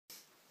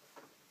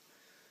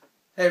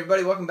Hey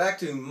everybody, welcome back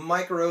to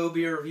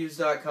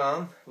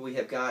microbeerreviews.com. We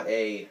have got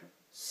a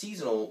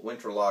seasonal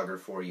winter lager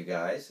for you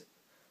guys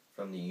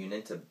from the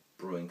Uinta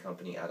Brewing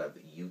Company out of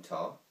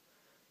Utah.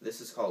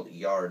 This is called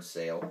Yard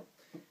Sale,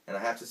 and I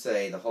have to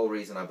say the whole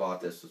reason I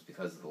bought this was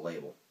because of the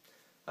label.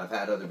 I've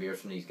had other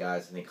beers from these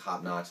guys. I think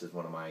Hop Notch is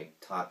one of my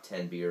top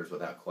 10 beers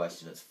without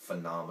question. It's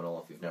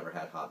phenomenal. If you've never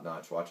had Hop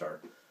Notch, watch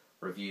our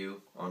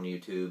review on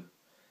YouTube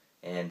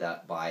and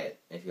buy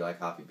it if you like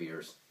hoppy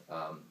beers.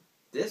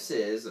 This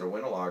is a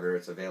winter lager.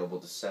 It's available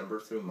December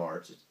through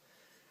March.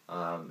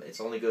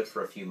 It's only good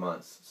for a few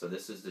months. So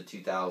this is the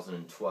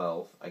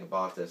 2012. I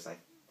bought this. I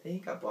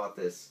think I bought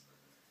this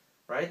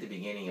right at the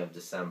beginning of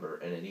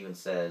December, and it even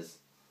says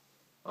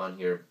on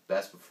here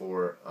best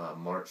before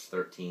March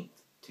 13th,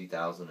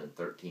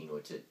 2013,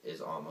 which it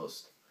is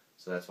almost.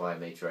 So that's why I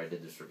made sure I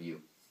did this review.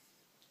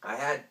 I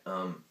had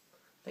I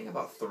think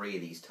about 3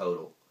 of these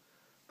total.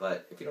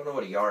 But if you don't know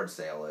what a yard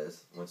sale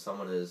is, when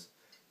someone is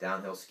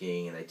downhill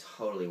skiing and they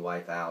totally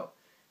wipe out,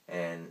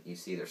 and you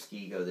see their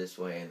ski go this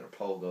way and their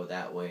pole go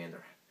that way and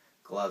their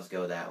gloves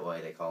go that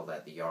way, they call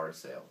that the yard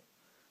sale.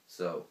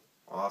 So,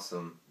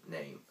 awesome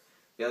name.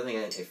 The other thing,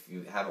 if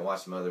you haven't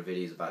watched some other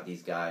videos about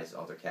these guys,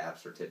 all their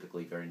caps are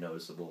typically very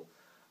noticeable.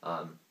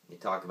 They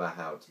talk about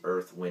how it's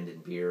earth, wind,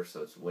 and beer,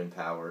 so it's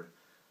wind-powered.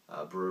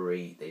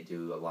 Brewery, they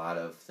do a lot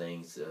of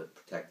things to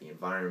protect the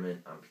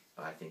environment.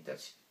 I think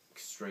that's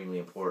extremely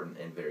important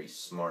and very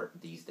smart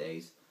these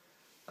days.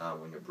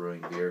 When you're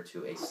brewing beer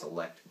to a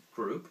select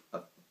group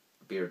of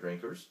beer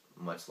drinkers,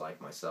 much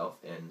like myself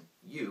and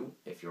you,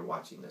 if you're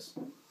watching this.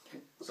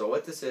 So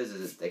what this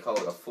is they call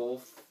it a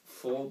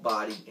full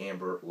body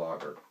amber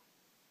lager.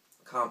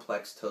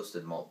 Complex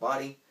toasted malt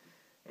body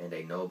and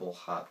a noble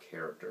hop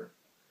character.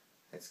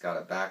 It's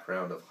got a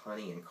background of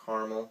honey and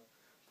caramel,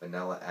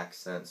 vanilla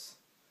accents,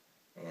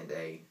 and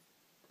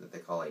that they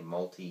call a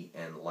malty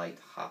and light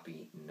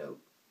hoppy note.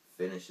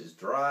 Finish is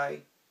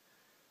dry.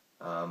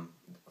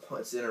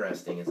 What's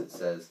interesting is it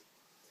says,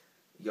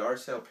 Yard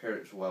Sale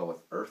pairs well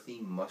with earthy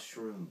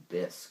mushroom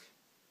bisque.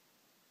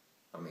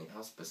 I mean,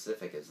 how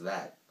specific is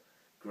that?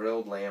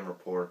 Grilled lamb or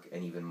pork,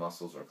 and even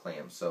mussels or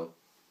clams. So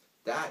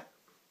that,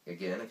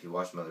 again, if you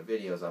watch my other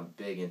videos, I'm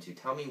big into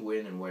tell me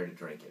when and where to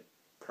drink it.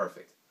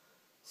 Perfect.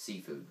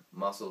 Seafood,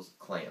 mussels,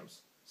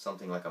 clams.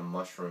 Something like a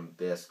mushroom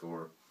bisque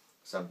or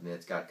something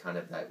that's got kind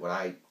of that, what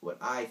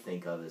I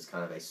think of as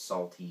kind of a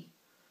salty,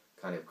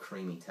 kind of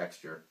creamy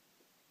texture.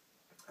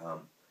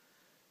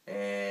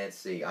 And let's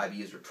see,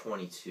 IBUs are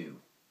 22.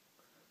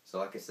 So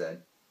like I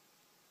said,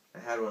 I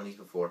had one of these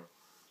before.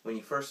 When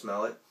you first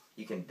smell it,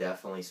 you can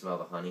definitely smell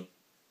the honey.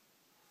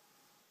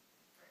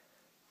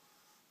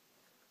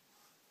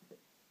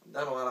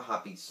 Not a lot of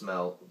hoppy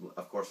smell.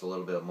 Of course, a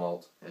little bit of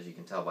malt, as you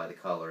can tell by the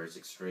color. It's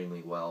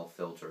extremely well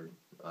filtered.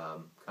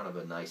 Kind of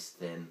a nice,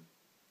 thin,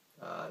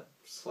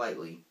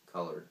 slightly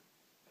colored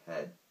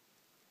head.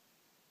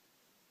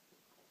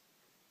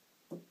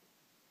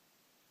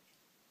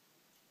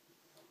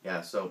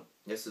 Yeah, so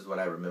this is what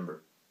I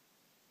remember.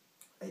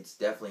 It's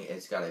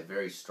got a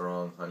very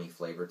strong honey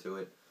flavor to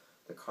it.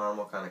 The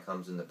caramel kind of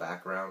comes in the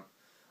background.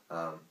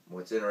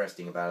 What's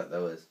interesting about it,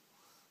 though, is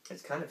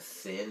it's kind of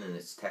thin in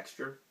its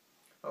texture.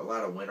 A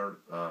lot of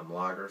winter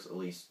lagers, at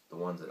least the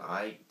ones that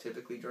I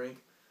typically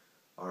drink,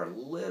 are a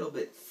little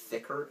bit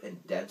thicker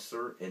and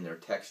denser in their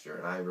texture.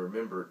 And I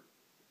remember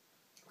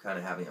kind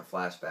of having a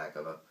flashback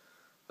of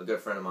a good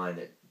friend of mine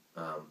that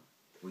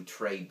we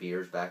trade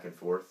beers back and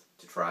forth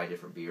to try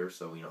different beers.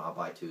 So, you know, I'll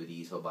buy 2 of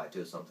these, he'll buy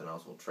 2 of something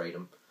else, we'll trade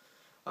them.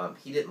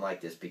 He didn't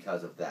like this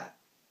because of that.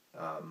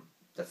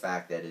 The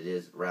fact that it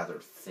is rather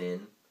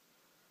thin.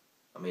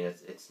 I mean,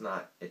 it's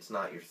not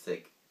your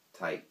thick,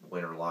 tight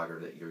winter lager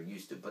that you're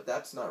used to. But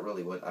that's not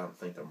really what I don't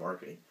think they're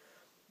marketing.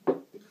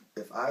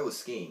 If I was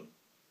skiing,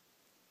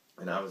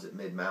 and I was at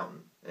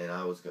mid-mountain, and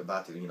I was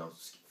about to, you know,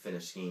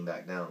 finish skiing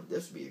back down,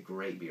 this would be a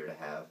great beer to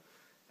have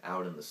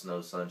out in the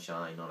snow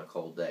sunshine on a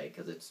cold day,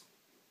 because it's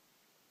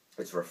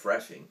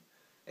refreshing.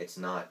 It's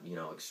not, you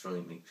know,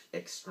 extremely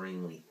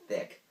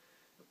thick,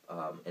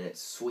 and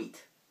it's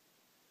sweet.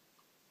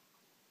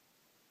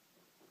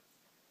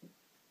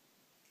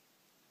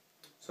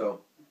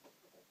 So,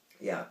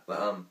 yeah,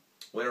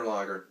 winter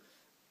lager,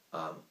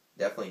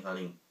 definitely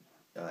honey.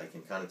 You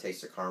can kind of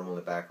taste the caramel in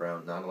the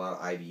background. Not a lot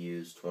of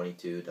IBUs,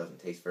 22. Doesn't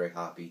taste very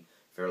hoppy.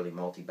 Fairly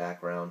malty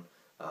background.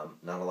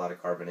 Not a lot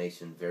of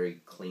carbonation.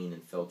 Very clean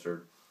and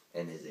filtered,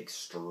 and is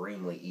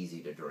extremely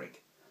easy to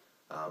drink.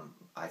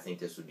 I think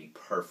this would be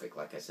perfect,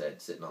 like I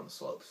said, sitting on the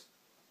slopes.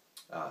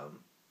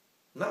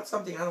 Not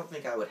something I don't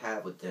think I would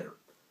have with dinner.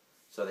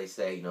 So they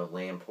say, you know,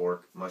 lamb,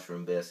 pork,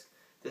 mushroom bisque.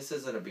 This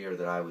isn't a beer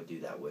that I would do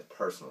that with,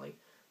 personally.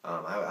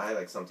 I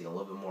like something a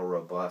little bit more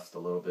robust, a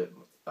little bit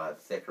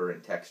thicker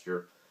in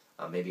texture,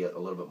 maybe a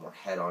little bit more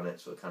head on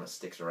it so it kind of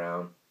sticks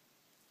around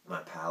my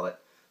palate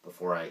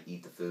before I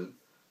eat the food.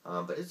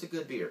 But it's a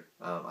good beer.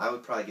 I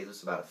would probably give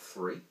this about a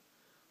 3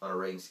 on a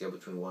rating scale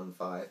between 1 and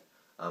 5.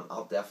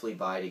 I'll definitely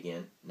buy it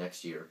again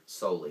next year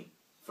solely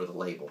for the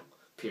label,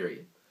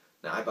 period.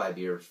 Now, I buy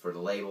beers for the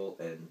label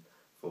and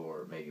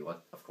for maybe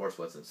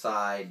what's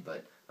inside,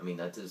 but I mean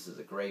this is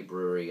a great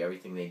brewery.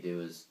 Everything they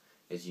do is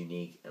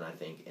unique, and I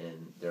think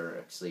they're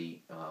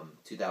actually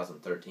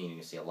 2013 you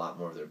can see a lot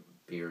more of their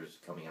beers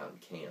coming out in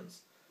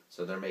cans.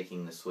 So they're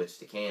making the switch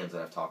to cans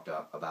that I've talked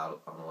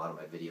about on a lot of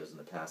my videos in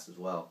the past as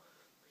well.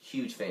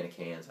 Huge fan of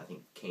cans. I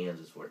think cans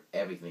is where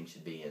everything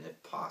should be, and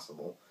if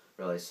possible.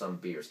 Realize some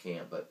beers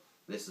can't, but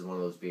this is one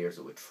of those beers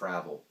that would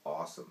travel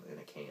awesome in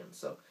a can.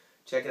 So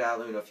check it out.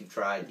 Let me know if you've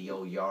tried the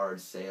old yard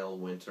sale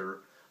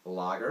winter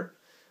lager.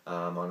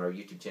 On our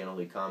YouTube channel,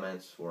 leave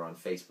comments. We're on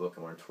Facebook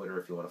and we're on Twitter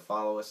if you want to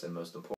follow us. And most important,